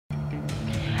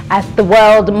As the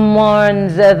world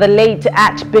mourns the late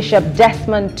Archbishop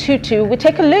Desmond Tutu, we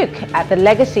take a look at the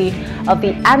legacy of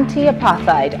the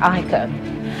anti-apartheid icon.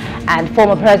 And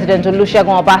former President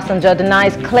Olusegun Obasanjo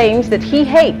denies claims that he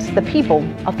hates the people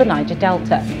of the Niger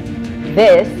Delta.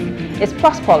 This is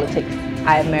Plus Politics.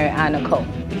 I am Mary Aghogho.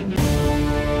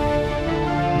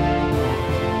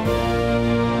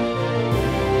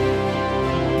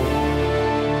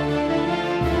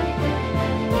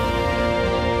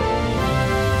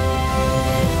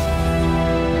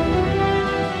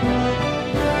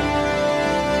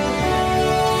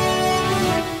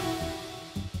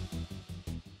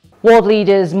 World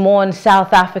leaders mourn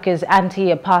South Africa's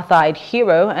anti-apartheid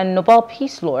hero and Nobel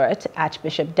Peace Laureate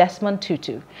Archbishop Desmond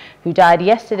Tutu, who died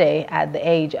yesterday at the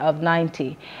age of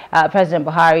 90. President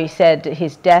Buhari said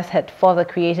his death had further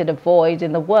created a void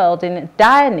in the world in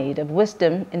dire need of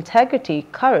wisdom, integrity,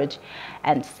 courage,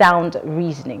 and sound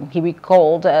reasoning. He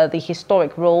recalled the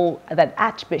historic role that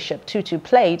Archbishop Tutu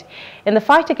played in the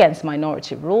fight against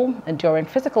minority rule, enduring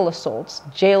physical assaults,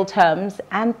 jail terms,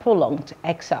 and prolonged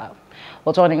exile.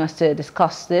 Well, joining us to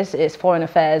discuss this is Foreign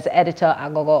Affairs Editor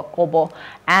Aghogho Oboh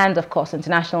and, of course,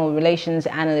 International Relations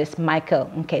Analyst Micheal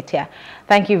Nketiah.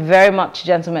 Thank you very much,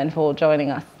 gentlemen, for joining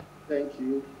us. Thank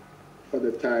you for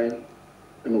the time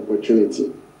and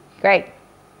opportunity. Great.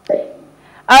 All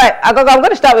right, Aghogho, I'm going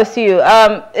to start with you.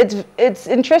 It's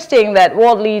interesting that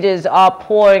world leaders are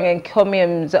pouring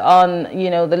encomiums on,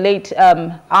 the late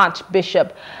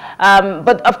Archbishop.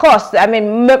 But of course, I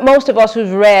mean, most of us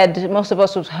who've read, most of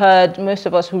us who've heard, most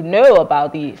of us who know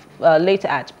about the late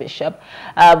Archbishop,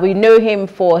 we know him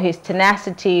for his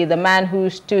tenacity, the man who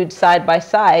stood side by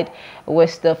side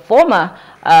with the former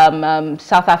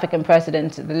South African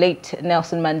president, the late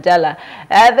Nelson Mandela.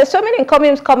 There's so many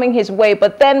encomiums coming his way,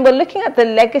 but then we're looking at the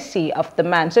legacy of the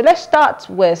man. So let's start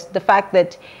with the fact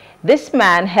that this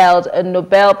man held a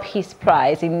Nobel Peace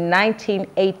Prize in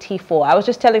 1984. I was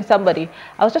just telling somebody,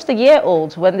 I was just a year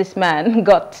old when this man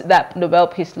got that Nobel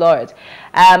Peace Laureate.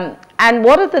 And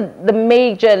what are the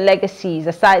major legacies,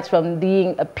 aside from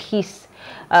being a peace,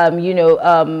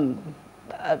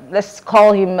 let's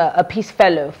call him a peace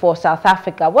fellow for South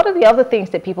Africa? What are the other things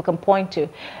that people can point to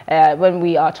when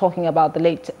we are talking about the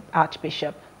late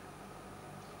Archbishop?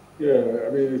 Yeah, I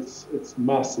mean, it's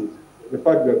massive. The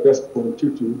fact that Desmond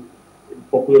Tutu,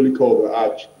 popularly called the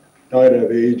Arch, died at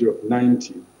the age of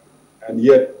 90, and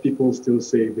yet people still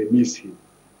say they miss him,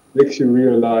 makes you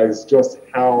realize just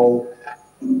how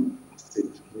massive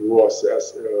he was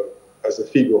as a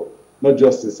figure, not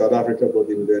just in South Africa, but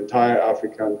in the entire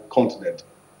African continent.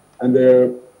 And there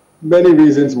are many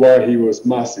reasons why he was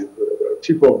massive,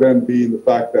 chief of them being the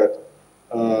fact that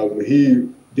he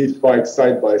did fight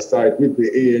side by side with the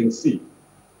ANC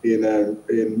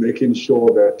in making sure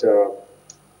that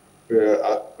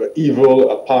the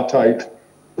evil apartheid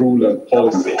rule and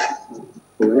policy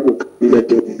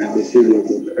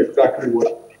exactly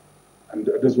what, and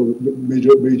this was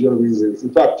major reasons. In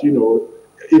fact,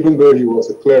 even though he was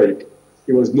a cleric,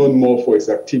 he was known more for his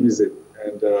activism.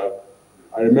 And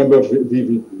I remember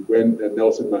vividly when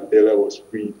Nelson Mandela was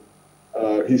freed,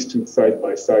 he stood side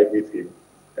by side with him.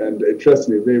 And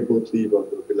interestingly, they both live on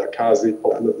the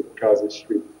popular Vilakazi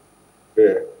Street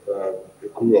there. They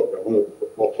grew up on one of the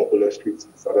more popular streets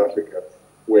in South Africa,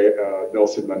 where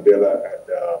Nelson Mandela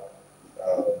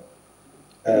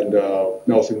and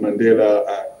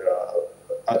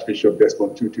Archbishop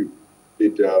Desmond Tutu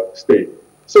did stay.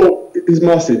 So it's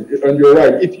massive, and you're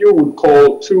right. If you would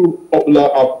call two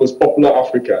most popular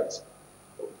Africans,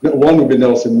 one would be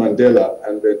Nelson Mandela,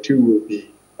 and the two would be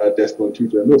Desmond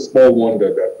Tutu. And no small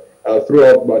wonder that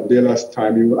throughout Mandela's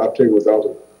time, even after he was out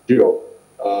of jail,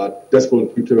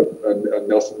 Desmond Tutu and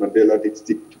Nelson Mandela did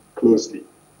stick closely.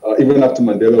 Even after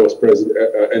Mandela was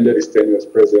ended his tenure as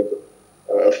president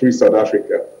of Free South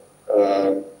Africa,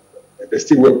 they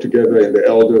still worked together in the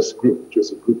Elders group, which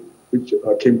was a group which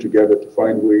came together to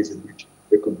find ways in which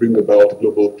they could bring about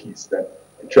global peace. And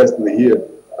interestingly, he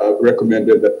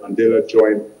recommended that Mandela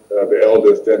join the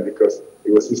Elders then, because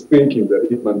it was his thinking that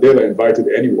if Mandela invited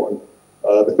anyone,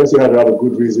 the person had to have a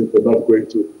good reason for not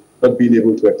being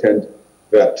able to attend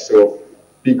that. So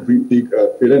big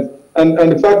feeling. And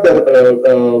the fact that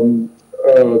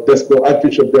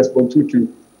Archbishop Desmond Tutu,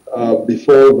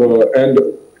 before the end,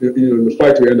 the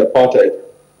fight to end apartheid,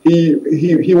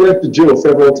 he went to jail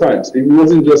several times. He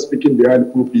wasn't just speaking behind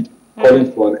the pulpit,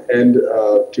 calling for an end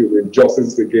to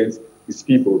injustice against his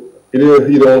people.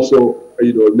 He'd also,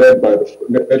 led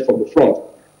from the front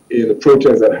in the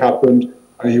protests that happened,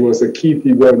 and he was a key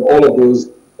figure in all of those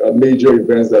major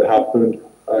events that happened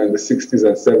in the 60s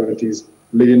and 70s,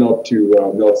 leading up to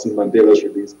Nelson Mandela's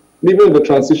release And even the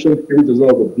transition period is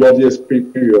one of the bloodiest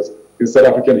periods in South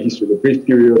African history, the brief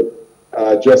period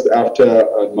just after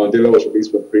Mandela was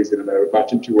released from prison and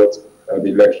marching towards the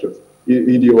elections.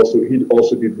 He also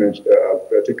did mention,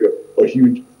 take a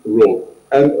huge role.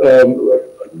 And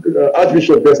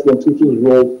Archbishop Desmond Tutu's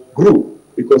role grew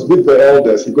because with the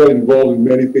elders, he got involved in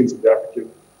many things in the African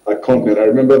continent. I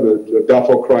remember the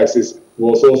Darfur crisis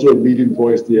was also a leading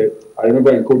voice there. I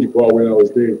remember in Cote d'Ivoire when I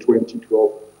was there in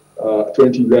 2012,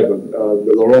 2011,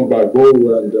 the Laurent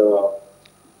Gbagbo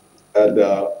and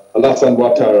Alassane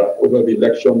Ouattara over the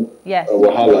election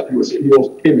Wahala. He was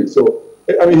came in. So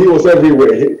I mean, he was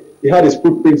everywhere. He had his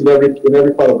footprints in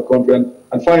every part of the continent,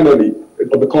 and finally,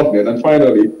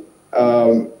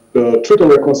 the Truth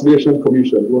and Reconciliation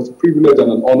Commission. It was a privilege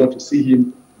and an honor to see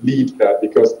him lead that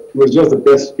because he was just the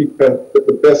best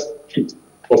fit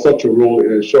for such a role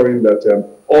in ensuring that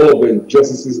all of the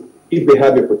injustices, if they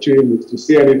had the opportunity to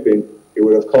say anything, it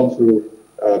would have come through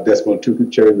Desmond Tutu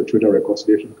chairing the Truth and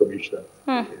Reconciliation Commission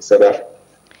in South Africa.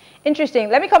 Interesting.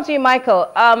 Let me come to you,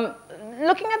 Micheal.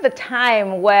 Looking at the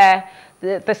time where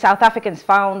the South Africans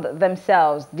found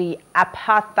themselves, the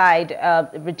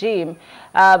apartheid regime,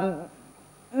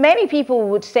 many people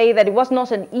would say that it was not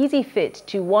an easy fit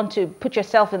to want to put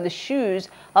yourself in the shoes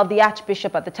of the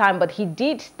Archbishop at the time, but he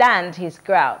did stand his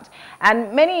ground.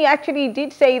 And many actually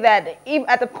did say that if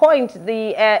at the point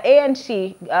the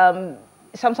ANC,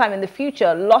 sometime in the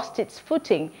future, lost its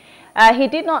footing, he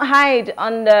did not hide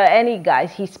under any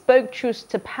guise. He spoke truth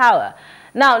to power.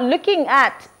 Now, looking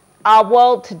at our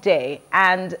world today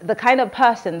and the kind of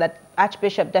person that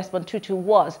Archbishop Desmond Tutu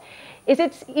was, is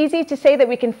it easy to say that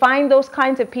we can find those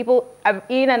kinds of people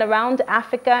in and around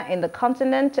Africa, in the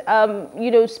continent,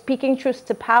 you know, speaking truth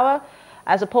to power,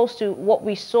 as opposed to what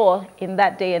we saw in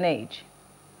that day and age?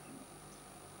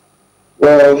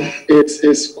 Well,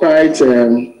 it's quite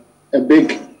a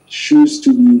big shoes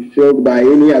to be filled by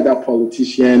any other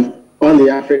politician on the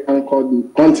African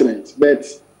continent. But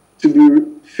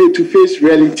to face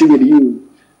reality with you,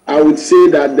 I would say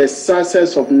that the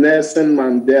success of Nelson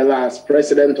Mandela as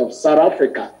president of South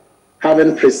Africa,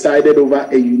 having presided over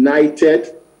a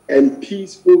united and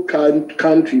peaceful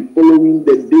country following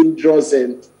the dangerous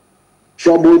and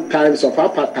troubled times of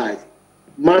apartheid,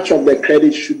 much of the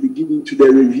credit should be given to the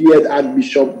revered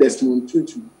Archbishop Desmond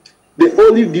Tutu. The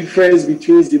only difference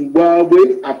between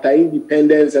Zimbabwe after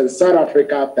independence and South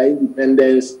Africa after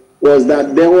independence was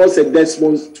that there was a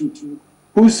Desmond Tutu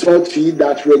who saw to it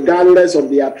that regardless of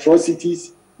the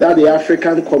atrocities that the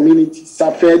African community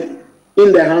suffered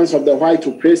in the hands of the white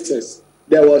oppressors,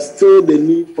 there was still the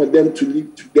need for them to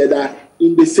live together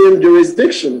in the same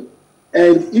jurisdiction.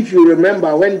 And if you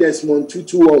remember, when Desmond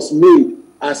Tutu was made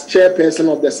as chairperson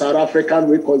of the South African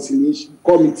Reconciliation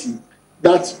Committee,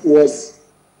 that was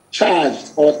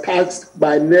charged or tasked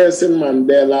by Nelson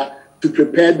Mandela to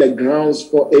prepare the grounds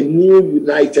for a new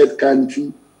united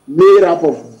country made up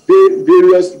of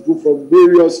various people from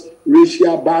various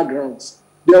racial backgrounds.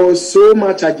 There was so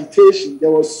much agitation.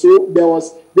 There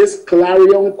was this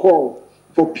clarion call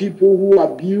for people who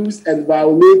abused and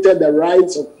violated the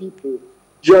rights of people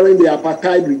during the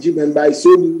apartheid regime, and by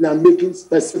so doing, I'm making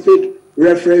specific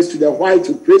reference to the white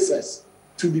oppressors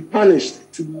to be punished,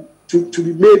 to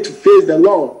be made to face the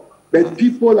law. But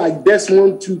people like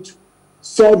Desmond Tutu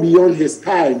saw beyond his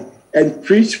time and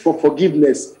preached for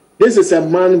forgiveness. This is a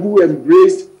man who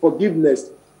embraced forgiveness,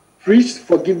 preached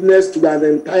forgiveness to an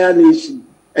entire nation,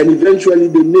 and eventually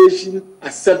the nation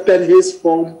accepted his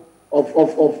form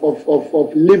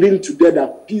of living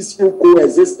together, peaceful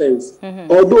coexistence.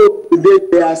 Although today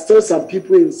there are still some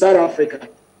people in South Africa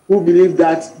who believe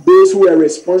that those who were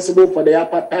responsible for the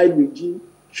apartheid regime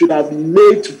should have been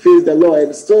made to face the law,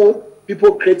 and still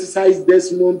people criticize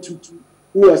Desmond Tutu,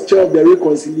 who was chair of the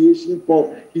reconciliation,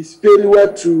 for his failure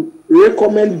to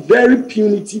recommend very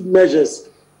punitive measures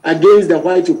against the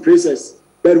white oppressors.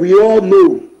 But we all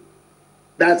know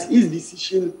that his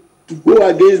decision to go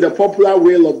against the popular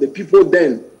will of the people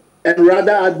then and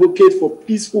rather advocate for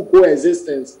peaceful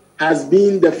coexistence has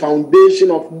been the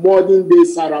foundation of modern-day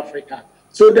South Africa.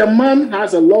 So the man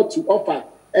has a lot to offer,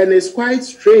 and it's quite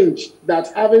strange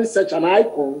that having such an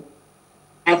icon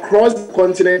across the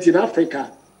continent in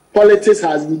Africa, politics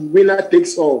has been winner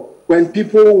takes all. When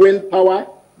people win power,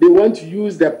 they want to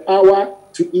use the power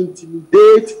to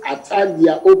intimidate, attack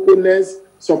their opponents,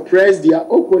 suppress their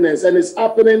opponents. And it's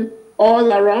happening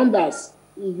all around us.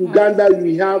 In Uganda,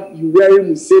 we have Yoweri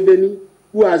Museveni,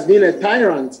 who has been a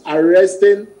tyrant,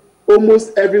 arresting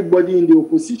almost everybody in the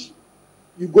opposition.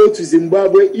 You go to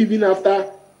Zimbabwe, even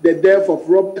after the death of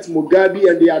Robert Mugabe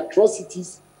and the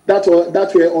atrocities that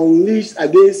were unleashed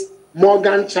against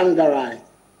Morgan Tsvangirai,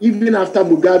 even after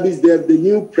Mugabe's death, the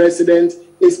new president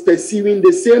is pursuing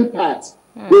the same path.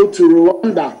 Go to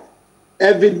Rwanda.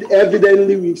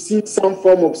 Evidently, we've seen some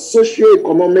form of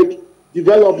socio-economic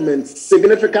development,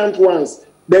 significant ones,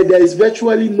 but there is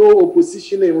virtually no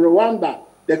opposition in Rwanda.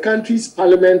 The country's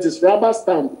parliament is rubber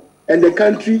stamped, and the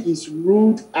country is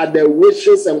ruled at the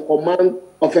wishes and command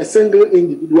of a single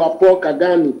individual, Paul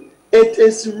Kagame. It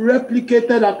is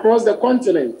replicated across the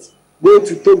continent. Go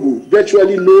to Togo,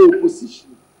 virtually no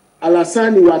opposition.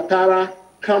 Alassane Ouattara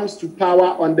comes to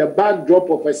power on the backdrop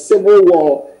of a civil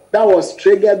war that was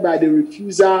triggered by the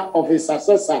refusal of his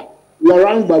successor,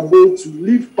 Laurent Gbagbo, to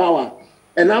leave power.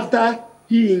 And after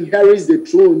he inherits the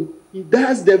throne, he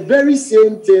does the very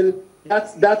same thing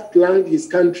that plunged his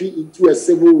country into a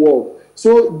civil war.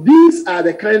 So these are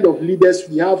the kind of leaders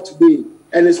we have today,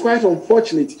 and it's quite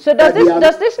unfortunate. So does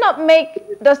this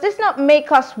not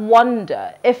make us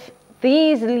wonder if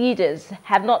these leaders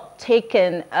have not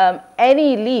taken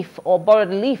any leaf or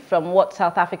borrowed leaf from what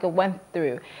South Africa went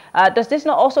through? Does this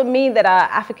not also mean that our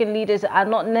African leaders are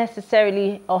not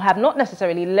necessarily, or have not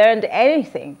necessarily learned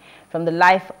anything from the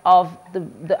life of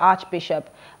the Archbishop,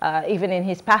 even in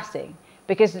his passing?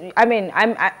 Because, I mean,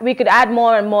 we could add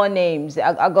more and more names.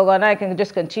 Aghogho and I can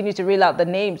just continue to reel out the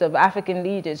names of African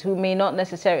leaders who may not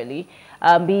necessarily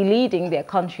be leading their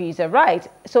countries aright.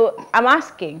 So I'm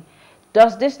asking,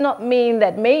 does this not mean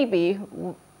that maybe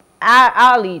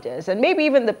our leaders, and maybe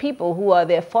even the people who are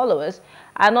their followers,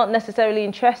 are not necessarily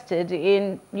interested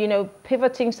in,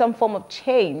 pivoting some form of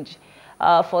change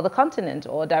for the continent,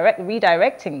 or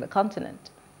redirecting the continent?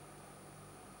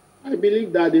 I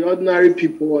believe that the ordinary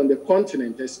people on the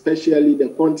continent, especially the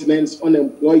continent's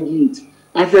unemployed youth,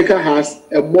 Africa has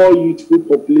a more youthful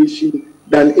population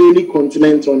than any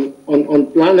continent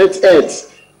on planet Earth.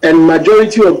 And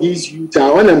majority of these youth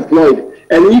are unemployed.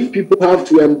 And if people have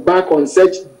to embark on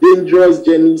such dangerous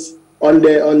journeys on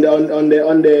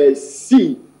the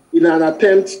sea in an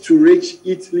attempt to reach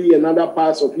Italy and other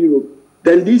parts of Europe,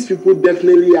 then these people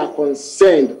definitely are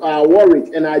concerned, are worried,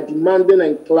 and are demanding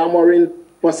and clamoring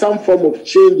for some form of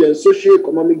change and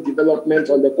socio-economic development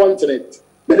on the continent.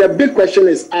 But the big question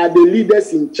is, are the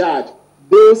leaders in charge,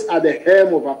 those at the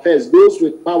helm of affairs, those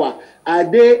with power, are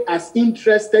they as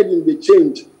interested in the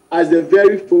change as the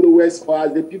very followers or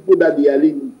as the people that they are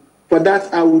leading? For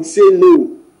that, I would say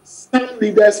no. Some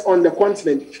leaders on the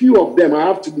continent, few of them, I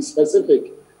have to be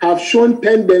specific, have shown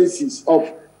tendencies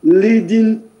of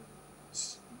leading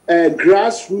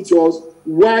grassroots or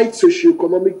wide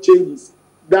socio-economic changes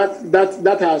that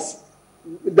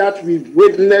we've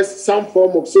witnessed some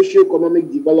form of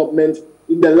socio-economic development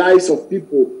in the lives of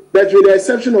people. But with the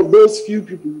exception of those few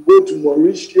people, you go to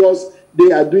Mauritius,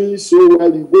 they are doing so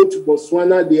well. You go to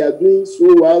Botswana, they are doing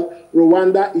so well.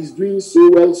 Rwanda is doing so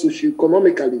well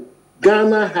socio-economically.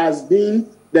 Ghana has been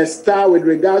the star with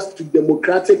regards to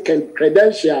democratic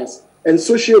credentials and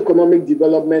socio-economic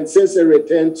development since it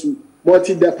returned to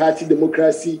multi-party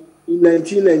democracy in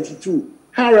 1992.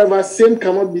 However, same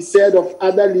cannot be said of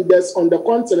other leaders on the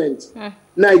continent.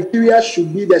 Nigeria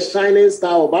should be the shining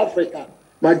star of Africa.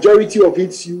 Majority of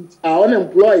its youth are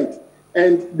unemployed.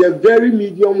 And the very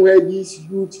medium where these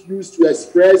youth used to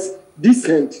express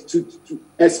dissent, to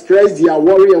express their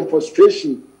worry and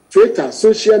frustration, Twitter,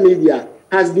 social media,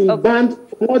 has been banned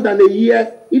for more than a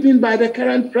year, even by the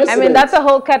current president. I mean, that's a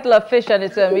whole kettle of fish on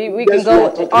its own. We can go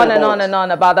on and on and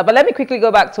on about that. But let me quickly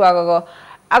go back to Aghogho.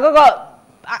 Aghogho,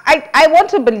 I want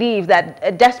to believe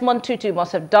that Desmond Tutu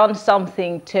must have done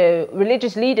something to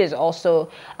religious leaders also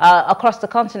across the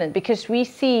continent, because we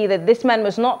see that this man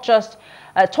was not just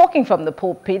talking from the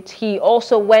pulpit, he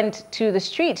also went to the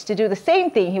streets to do the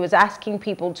same thing he was asking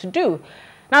people to do.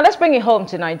 Now let's bring it home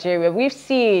to Nigeria. We've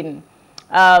seen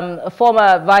a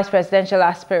former vice presidential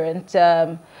aspirant,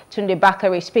 Tunde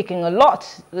Bakare, speaking a lot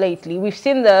lately. We've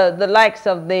seen the likes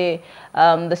of the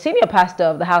senior pastor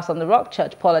of the House on the Rock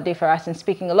Church, Paul Adefarasin,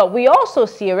 speaking a lot. We also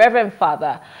see a Reverend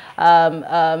Father,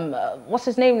 what's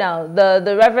his name now?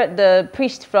 The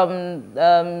priest from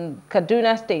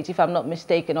Kaduna State, if I'm not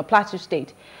mistaken, or Plateau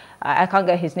State. I can't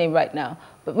get his name right now.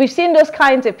 But we've seen those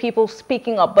kinds of people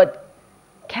speaking up. But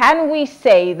can we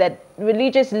say that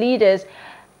religious leaders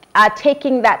are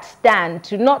taking that stand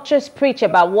to not just preach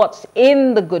about what's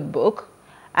in the good book?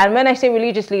 And when I say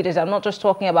religious leaders, I'm not just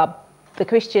talking about the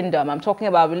Christendom, I'm talking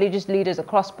about religious leaders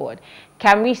across board.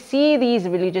 Can we see these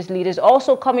religious leaders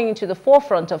also coming into the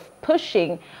forefront of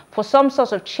pushing for some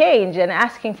sort of change and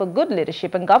asking for good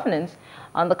leadership and governance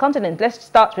on the continent? Let's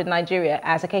start with Nigeria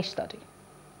as a case study.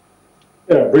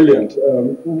 Yeah, brilliant.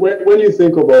 When you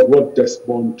think about what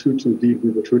Desmond Tutu did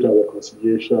with the Truth and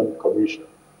Reconciliation Commission,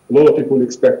 a lot of people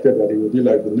expected that it would be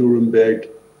like the Nuremberg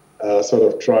sort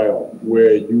of trial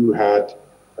where you had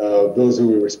those who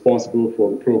were responsible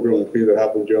for the program and things that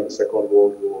happened during the Second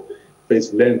World War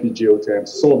faced lengthy jail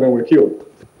terms. Some of them were killed.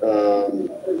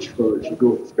 If you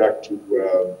go back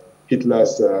to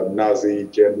Hitler's Nazi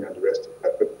Germany and the rest of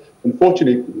that. But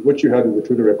unfortunately, what you had with the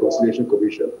Truth and Reconciliation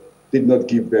Commission did not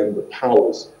give them the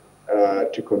powers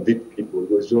to convict people.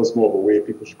 It was just more of a way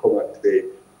people should come out and say,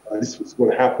 this was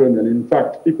what happened. And in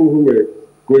fact, people who were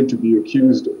going to be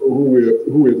accused,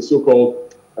 who were the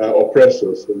so-called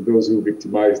oppressors and those who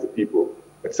victimized the people,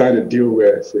 had signed a deal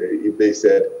where, say, if they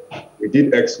said, we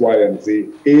did X, Y, and Z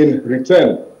in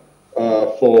return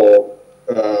for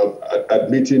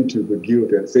admitting to the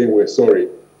guilt and saying we're sorry,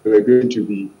 they were going to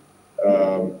be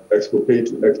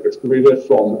exculpated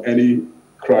from any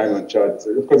crime and charges.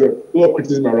 Of course, there's a lot of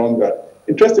criticism around that.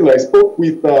 Interestingly, I spoke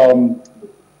with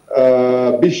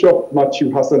Bishop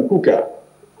Matthew Hassan Kuka,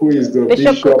 who is the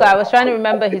Bishop Kuka. I was trying to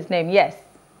remember his name. Yes.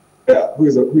 Yeah, who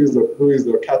is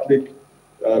the Catholic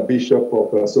Bishop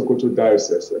of Sokoto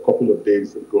Diocese a couple of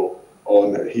days ago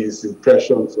on his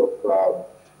impressions of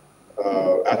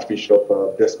Archbishop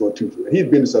Desmond Tutu. And he's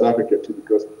been in South Africa too,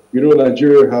 because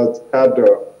Nigeria has had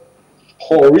a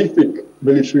horrific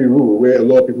military rule where a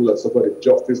lot of people have suffered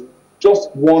injustice.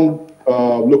 Just one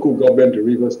local government in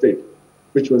Rivers State,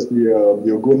 which was the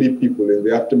Ogoni people in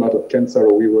the aftermath of Ken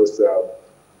Saro-Wiwa's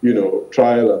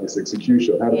trial and his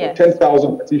execution, had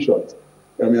 10,000 petitions.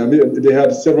 I mean, they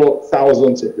had several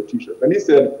thousands of petitions. And he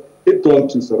said he'd gone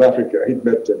to South Africa, he'd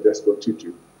met Desmond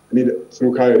Tutu, and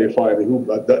through Kayode Fayemi, who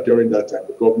during that time,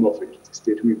 the governor of the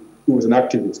state, who was an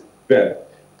activist then,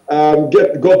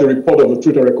 got the report of the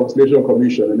Truth and Reconciliation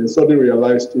Commission, and then suddenly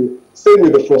realized same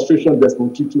with the frustration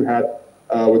Desmond Tutu had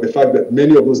with the fact that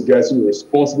many of those guys who were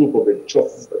responsible for the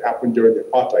injustices that happened during the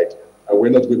apartheid were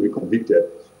not going to be convicted.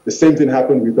 The same thing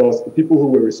happened with us. The people who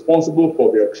were responsible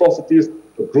for the atrocities,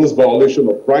 the gross violation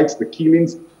of rights, the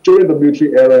killings during the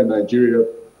military era in Nigeria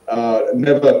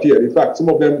never appeared. In fact, some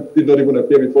of them did not even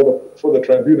appear before the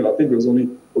tribunal. I think it was only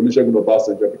Olusegun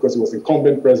Obasanjo, because he was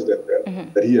incumbent president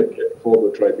then, that he appeared before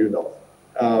the tribunal.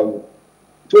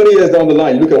 20 years down the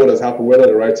line, you look at what has happened, whether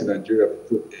the rights in Nigeria have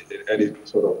been put in any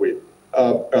sort of way.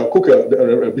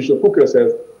 Bishop Kuka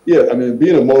says, yeah, I mean,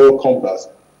 being a moral compass,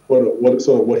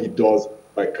 what he does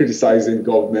by criticizing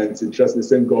governments, interesting the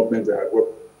same governments that had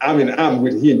worked arm in arm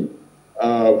with him,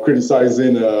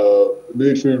 criticizing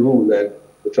military rule and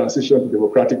the transition to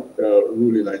democratic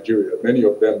rule in Nigeria. Many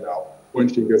of them now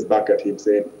point fingers back at him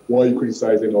saying, why are you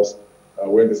criticizing us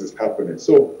when this is happening?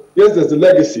 So yes, there's the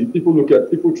legacy. People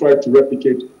try to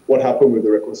replicate what happened with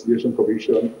the Reconciliation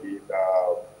Commission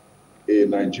in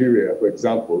Nigeria, for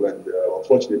example, and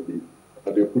unfortunately,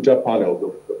 the Okuta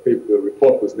panel, the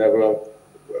report was never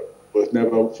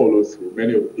followed through.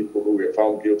 Many of the people who were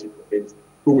found guilty for things,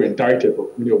 who were indicted for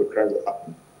many of the crimes that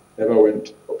happened, never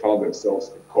went or found themselves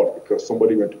in court, because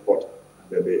somebody went to court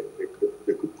and then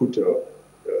they could put a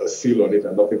seal on it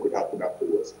and nothing could happen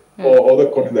afterwards. Or other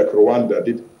countries like Rwanda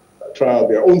did trial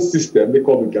their own system, they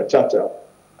called it Gacaca,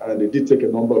 and they did take a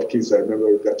number of cases. I remember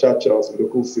with Gacaca was a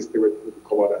local system where people would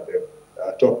come out and then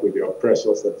talk with the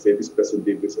oppressors and say, this person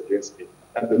did this against me.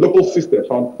 And the local system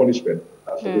found punishment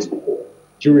for these people.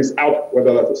 Jury's out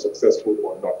whether that was successful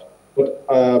or not. But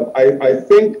I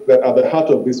think that at the heart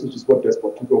of this, which is what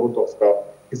Desmond Tutu talks about,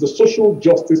 is the social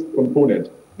justice component.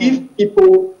 If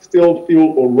people still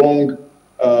feel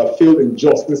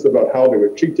injustice about how they were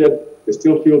treated, they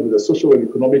still feel that the social and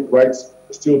economic rights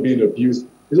are still being abused,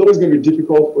 it's always going to be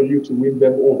difficult for you to win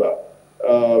them over.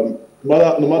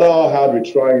 No matter how hard we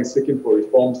try in seeking for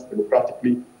reforms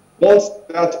democratically, once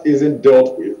that isn't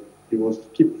dealt with, you will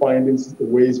keep finding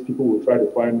ways people will try to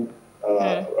find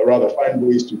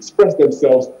ways to express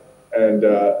themselves and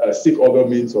seek other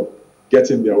means of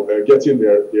getting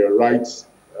their rights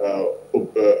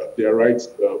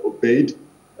obeyed.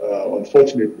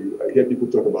 Unfortunately, I hear people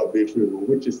talk about military rule,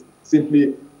 which is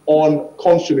simply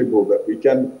unconscionable that we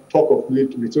can talk of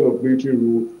return of military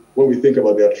rule when we think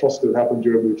about the atrocities that happened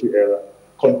during the military era,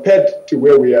 compared to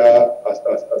where we are as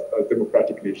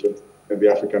democratic nations in the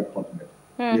African continent.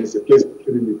 It's a place we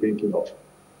shouldn't be thinking of.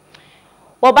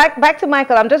 Well, back to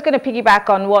Micheal, I'm just going to piggyback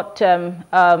on what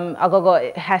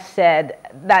Aghogho has said,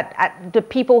 that the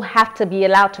people have to be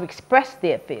allowed to express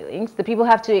their feelings. The people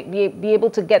have to be able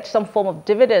to get some form of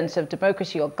dividends of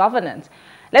democracy or governance.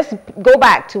 Let's go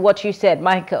back to what you said,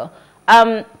 Micheal.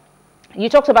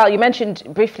 You mentioned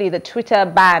briefly the Twitter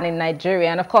ban in Nigeria,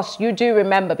 and of course you do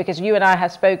remember, because you and I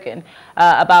have spoken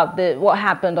about what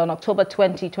happened on October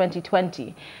 20,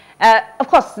 2020. Of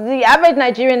course, the average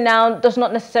Nigerian now does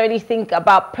not necessarily think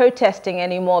about protesting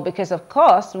anymore because, of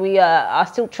course, we are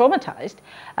still traumatized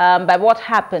by what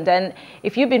happened. And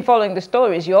if you've been following the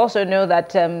stories, you also know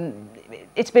that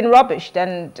it's been rubbished.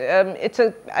 And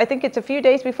I think it's a few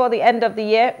days before the end of the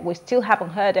year. We still haven't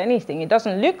heard anything. It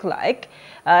doesn't look like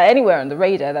anywhere on the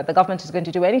radar that the government is going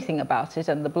to do anything about it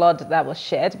and the blood that was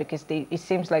shed, because it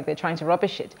seems like they're trying to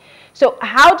rubbish it. So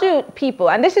how do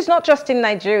people, and this is not just in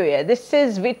Nigeria, this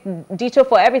is ditto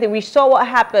for everything. We saw what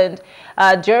happened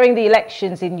during the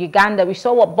elections in Uganda. We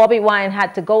saw what Bobby Wine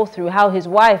had to go through, how his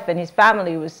wife and his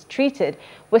family was treated.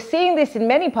 We're seeing this in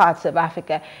many parts of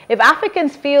Africa. If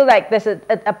Africans feel like there's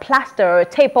a plaster or a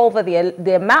tape over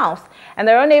their mouth and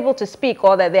they're unable to speak,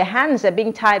 or that their hands are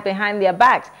being tied behind their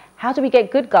backs, how do we get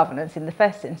good governance in the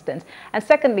first instance? And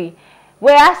secondly,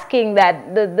 we're asking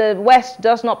that the West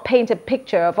does not paint a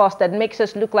picture of us that makes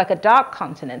us look like a dark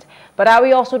continent, but are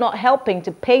we also not helping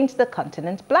to paint the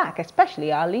continent black,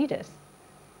 especially our leaders?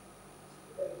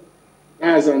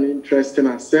 That's an interesting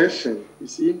assertion. You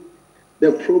see,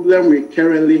 the problem we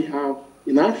currently have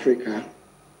in Africa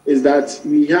is that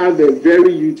we have a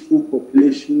very youthful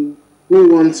population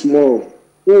who wants more,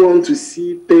 who want to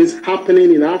see things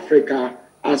happening in Africa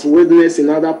as witnessed in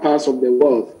other parts of the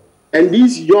world. And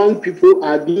these young people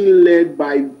are being led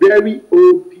by very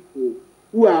old people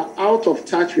who are out of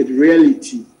touch with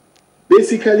reality,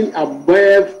 basically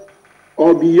above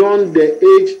or beyond the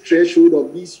age threshold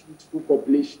of this youthful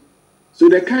population. So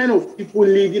the kind of people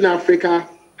leading Africa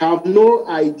have no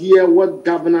idea what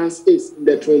governance is in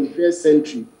the 21st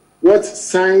century, what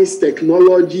science,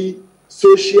 technology,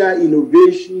 social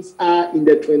innovations are in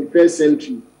the 21st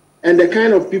century, and the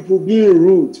kind of people being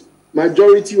ruled,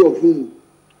 majority of whom,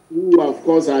 who of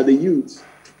course are the youth,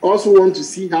 also want to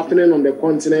see happening on the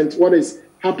continent what is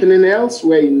happening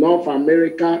elsewhere in North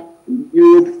America, in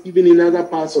Europe, even in other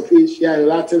parts of Asia and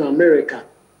Latin America.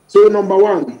 So number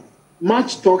one,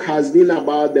 much talk has been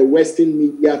about the Western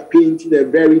media painting a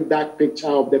very dark picture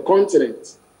of the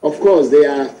continent. Of course, there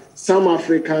are some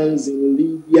Africans in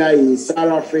Libya, in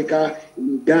South Africa,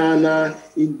 in Ghana,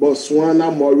 in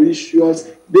Botswana, Mauritius.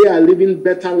 They are living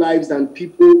better lives than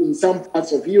people in some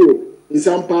parts of Europe, in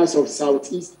some parts of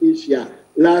Southeast Asia,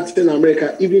 Latin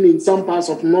America, even in some parts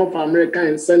of North America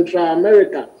and Central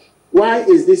America. Why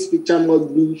is this picture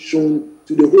not being shown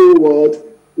to the whole world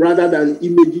rather than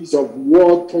images of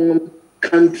war-torn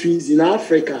countries in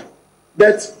Africa?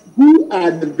 But who are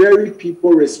the very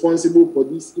people responsible for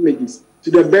these images?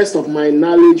 To the best of my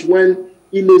knowledge, when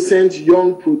innocent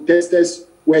young protesters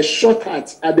were shot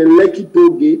at the Lekki toll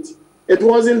gate, it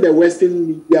wasn't the Western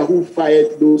media who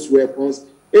fired those weapons.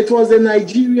 It was the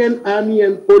Nigerian army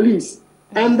and police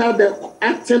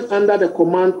acting under the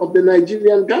command of the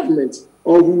Nigerian government,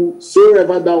 or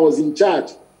whosoever that was in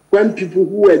charge. When people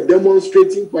who were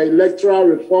demonstrating for electoral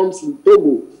reforms in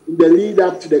Togo in the lead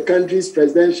up to the country's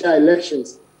presidential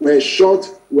elections were shot,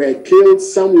 were killed,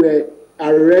 some were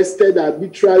arrested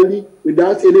arbitrarily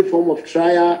without any form of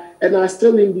trial and are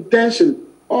still in detention.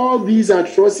 All these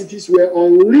atrocities were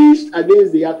unleashed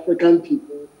against the African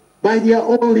people by their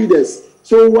own leaders.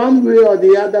 So one way or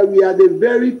the other, we are the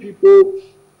very people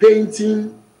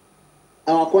painting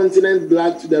our continent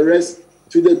black to the rest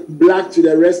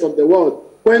of the world.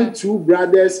 When two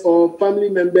brothers or family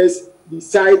members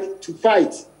decide to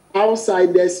fight,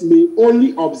 outsiders may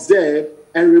only observe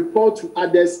and report to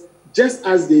others just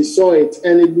as they saw it,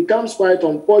 and it becomes quite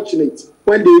unfortunate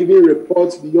when they even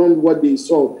report beyond what they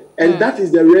saw. And that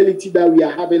is the reality that we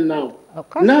are having now.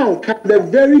 Okay. Now, the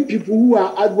very people who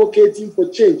are advocating for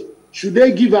change, should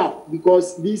they give up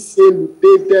because these same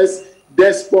dictators,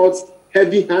 despots,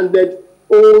 heavy-handed,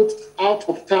 old,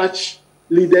 out-of-touch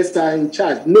leaders are in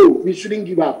charge? No, we shouldn't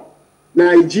give up.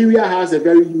 Nigeria has a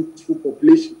very youthful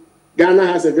population. Ghana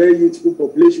has a very youthful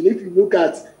population. If you look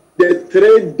at the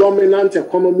three dominant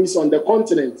economies on the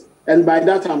continent, and by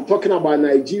that I'm talking about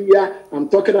Nigeria, I'm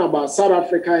talking about South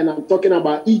Africa, and I'm talking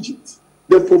about Egypt.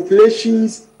 The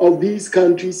populations of these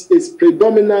countries is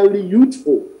predominantly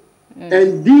youthful.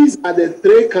 And these are the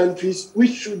three countries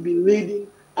which should be leading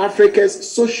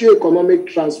Africa's socio-economic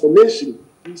transformation.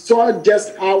 We saw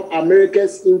just how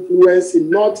America's influence in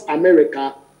North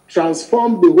America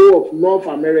transformed the whole of North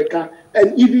America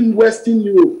and even Western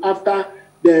Europe after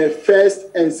the First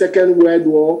and Second World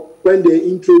War, when they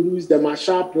introduced the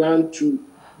Marshall Plan to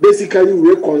basically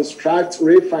reconstruct,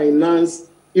 refinance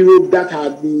Europe that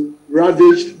had been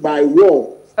ravaged by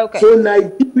war. Okay. So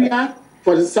Nigeria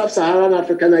for the Sub-Saharan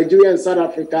Africa, Nigeria and South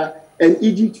Africa, and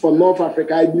Egypt for North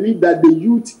Africa, I believe that the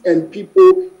youth and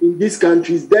people in these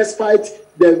countries, despite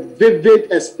the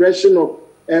vivid expression of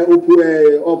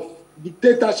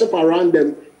dictatorship around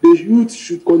them, The youth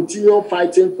should continue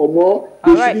fighting for more.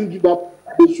 They shouldn't give up.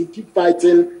 They should keep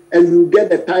fighting, and we'll get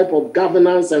the type of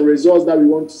governance and results that we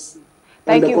want to see.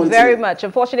 Thank you very much.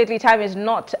 Unfortunately, time is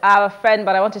not our friend,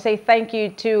 but I want to say thank you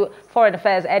to Foreign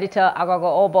Affairs Editor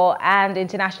Aghogho Oboh and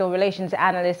International Relations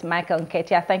Analyst Micheal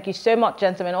Nketiah. Thank you so much,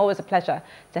 gentlemen. Always a pleasure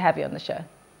to have you on the show.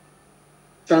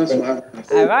 Thanks for having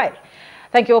us. All right.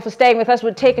 Thank you all for staying with us.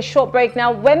 We'll take a short break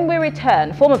now. When we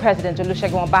return, former President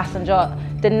Olusegun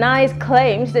Obasanjo denies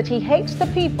claims that he hates the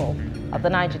people of the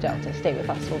Niger Delta. Stay with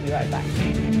us. We'll be right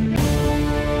back.